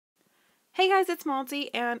Hey guys, it's Malty,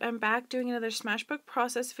 and I'm back doing another Smashbook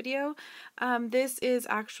Process video. This is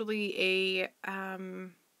actually a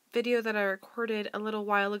video that I recorded a little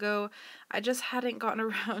while ago. I just hadn't gotten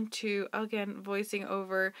around to, again, voicing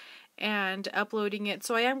over and uploading it.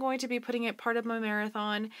 So I am going to be putting it part of my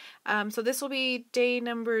marathon. So this will be day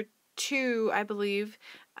number 2, I believe.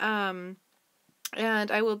 And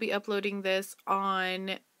I will be uploading this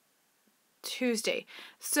on Tuesday.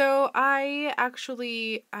 So I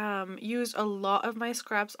actually used a lot of my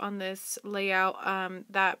scraps on this layout.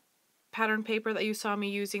 That pattern paper that you saw me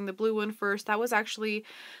using, the blue one first, that was actually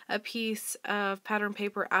a piece of pattern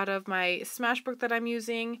paper out of my Smashbook that I'm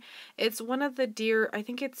using. It's one of the dear, I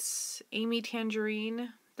think it's Amy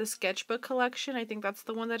Tangerine, the sketchbook collection. I think that's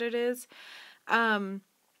the one that it is.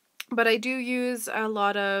 But I do use a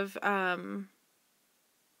lot of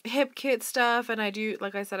hip kit stuff, and I do,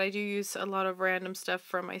 like I said, I do use a lot of random stuff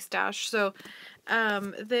from my stash. So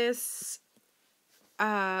this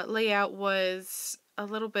layout was a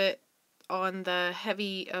little bit on the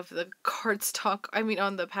heavy of the cardstock, I mean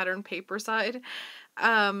on the pattern paper side.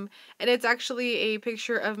 And it's actually a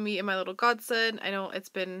picture of me and my little godson. I know it's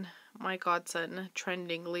been my godson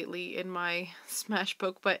trending lately in my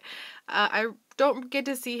Smashbook, but I don't get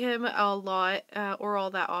to see him a lot or all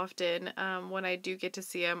that often. When I do get to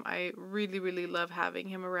see him, I really, really love having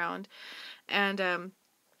him around. And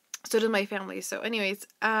so does my family. So anyways,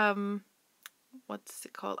 what's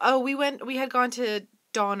it called? Oh, we had gone to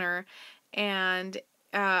Donner, and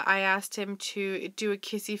I asked him to do a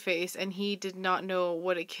kissy face, and he did not know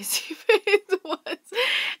what a kissy face was.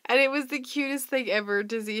 And it was the cutest thing ever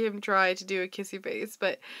to see him try to do a kissy face.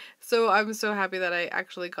 But so I'm so happy that I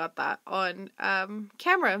actually got that on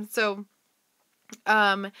camera. So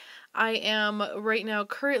I am right now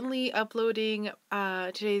currently uploading,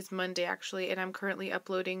 today's Monday actually, and I'm currently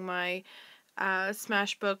uploading my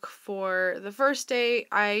Smashbook for the first day.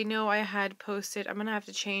 I know I had posted, I'm gonna have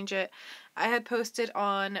to change it. I had posted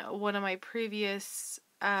on one of my previous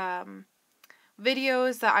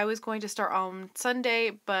videos that I was going to start on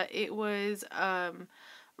Sunday, but it was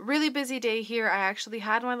really busy day here. I actually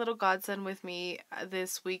had my little godson with me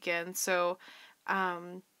this weekend, so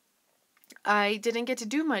I didn't get to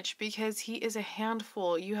do much because he is a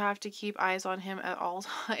handful. You have to keep eyes on him at all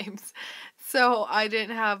times. So I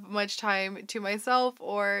didn't have much time to myself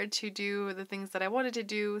or to do the things that I wanted to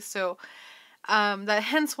do. So that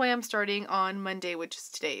hence why I'm starting on Monday, which is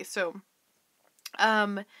today. So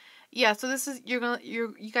yeah, so this is you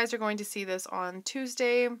guys are going to see this on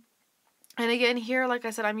Tuesday. And again, here, like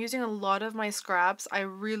I said, I'm using a lot of my scraps. I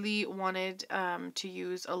really wanted to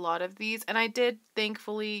use a lot of these, and I did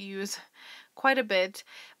thankfully use quite a bit,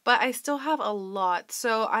 but I still have a lot.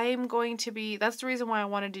 So I'm going to be, that's the reason why I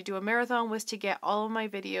wanted to do a marathon, was to get all of my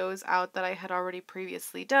videos out that I had already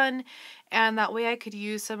previously done, and that way I could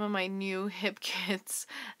use some of my new hip kits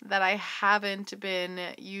that I haven't been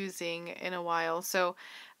using in a while. So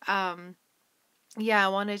yeah, I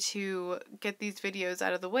wanted to get these videos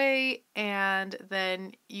out of the way, and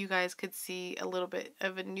then you guys could see a little bit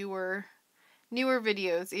of a newer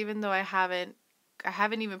videos, even though I haven't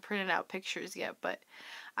even printed out pictures yet, but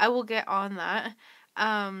I will get on that.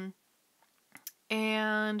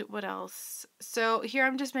 And what else? So here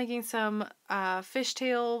I'm just making some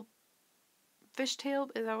fishtail, is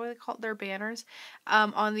that what they call it? They're banners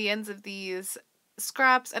on the ends of these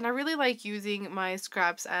scraps, and I really like using my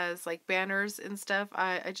scraps as like banners and stuff.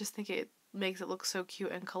 I just think it makes it look so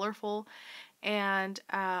cute and colorful, and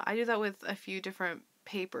I do that with a few different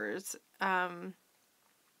papers. And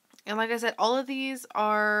like I said, all of these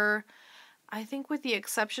are, I think with the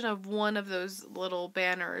exception of one of those little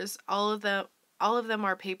banners, all of them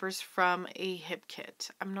are papers from a hip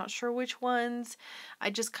kit. I'm not sure which ones.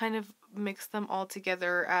 I just kind of mixed them all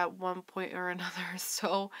together at one point or another.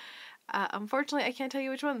 So unfortunately, I can't tell you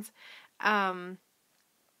which ones.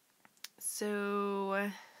 So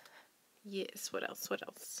yes, what else?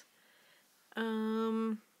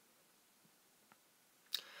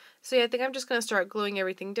 So yeah, I think I'm just gonna start gluing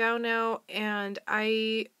everything down now, and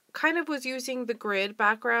I kind of was using the grid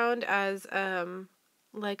background as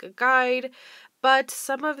like a guide, but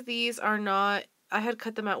some of these are not, I had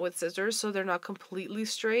cut them out with scissors, so they're not completely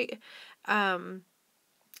straight.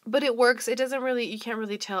 But it works. It doesn't really, you can't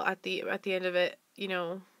really tell at the end of it, you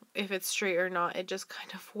know, if it's straight or not. It just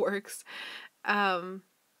kind of works. So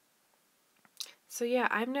yeah,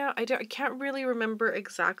 I can't really remember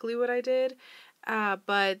exactly what I did.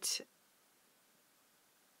 But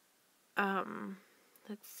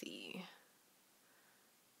let's see.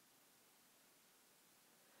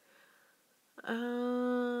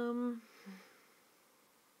 Oh,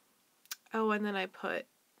 and then I put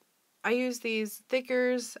I use these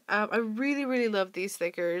thickers. I really, really love these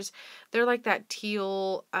thickers. They're like that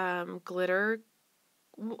teal glitter.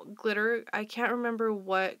 I can't remember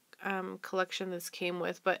what collection this came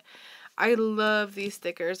with, but I love these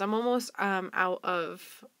stickers. I'm almost out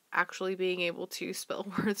of actually being able to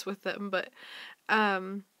spell words with them, but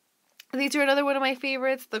um these are another one of my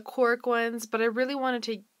favorites, the cork ones, but I really wanted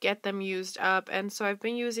to get them used up, and so I've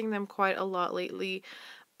been using them quite a lot lately.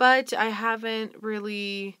 But I don't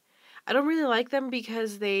really like them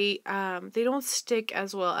because they don't stick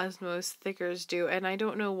as well as most thickers do, and I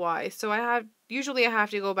don't know why. So I have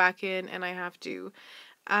to go back in and I have to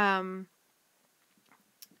um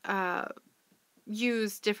uh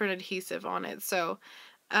use different adhesive on it. So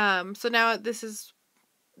now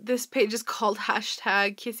this page is called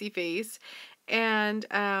hashtag kissy face, and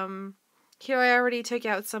here I already took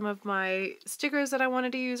out some of my stickers that I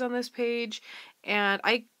wanted to use on this page, and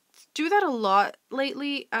I do that a lot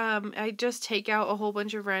lately. I just take out a whole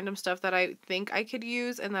bunch of random stuff that I think I could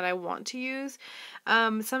use and that I want to use.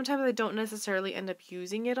 Sometimes I don't necessarily end up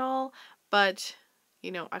using it all, but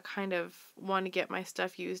I kind of want to get my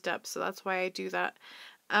stuff used up, so that's why I do that.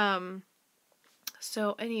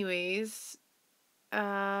 So anyways,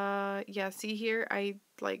 yeah, see here, I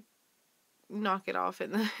like knock it off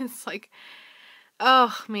and it's like,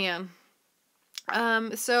 oh man.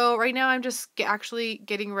 So right now I'm just actually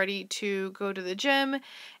getting ready to go to the gym,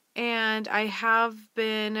 and I have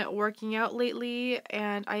been working out lately,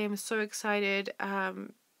 and I am so excited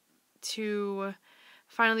to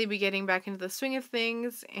finally be getting back into the swing of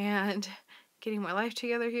things and getting my life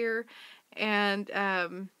together here. And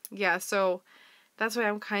yeah, so that's why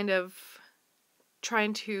I'm kind of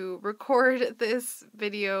trying to record this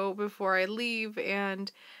video before I leave.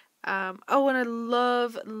 And oh, and I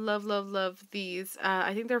love, love, love, love these.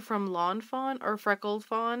 I think they're from Lawn Fawn or Freckled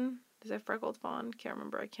Fawn. Is that Freckled Fawn? Can't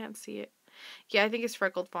remember. I can't see it. Yeah, I think it's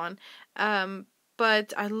Freckled Fawn.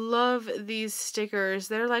 But I love these stickers.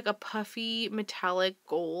 They're like a puffy metallic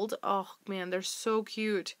gold. Oh man, they're so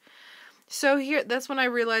cute. So here, that's when I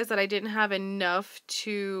realized that I didn't have enough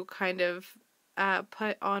to kind of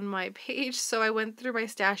put on my page. So I went through my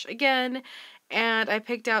stash again, and I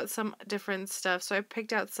picked out some different stuff. So I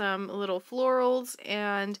picked out some little florals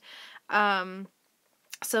and some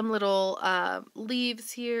little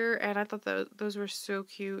leaves here, and I thought those were so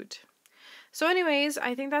cute. So anyways,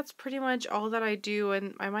 I think that's pretty much all that I do,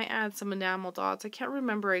 and I might add some enamel dots. I can't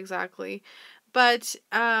remember exactly. But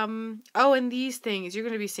oh, and these things, you're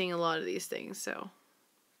going to be seeing a lot of these things. So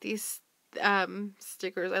these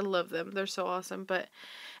stickers, I love them. They're so awesome. But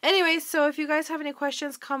anyways, so if you guys have any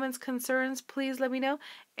questions, comments, concerns, please let me know.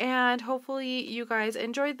 And hopefully you guys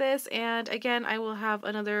enjoyed this. And again, I will have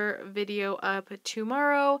another video up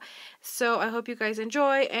tomorrow. So I hope you guys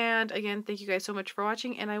enjoy. And again, thank you guys so much for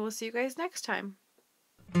watching, and I will see you guys next time.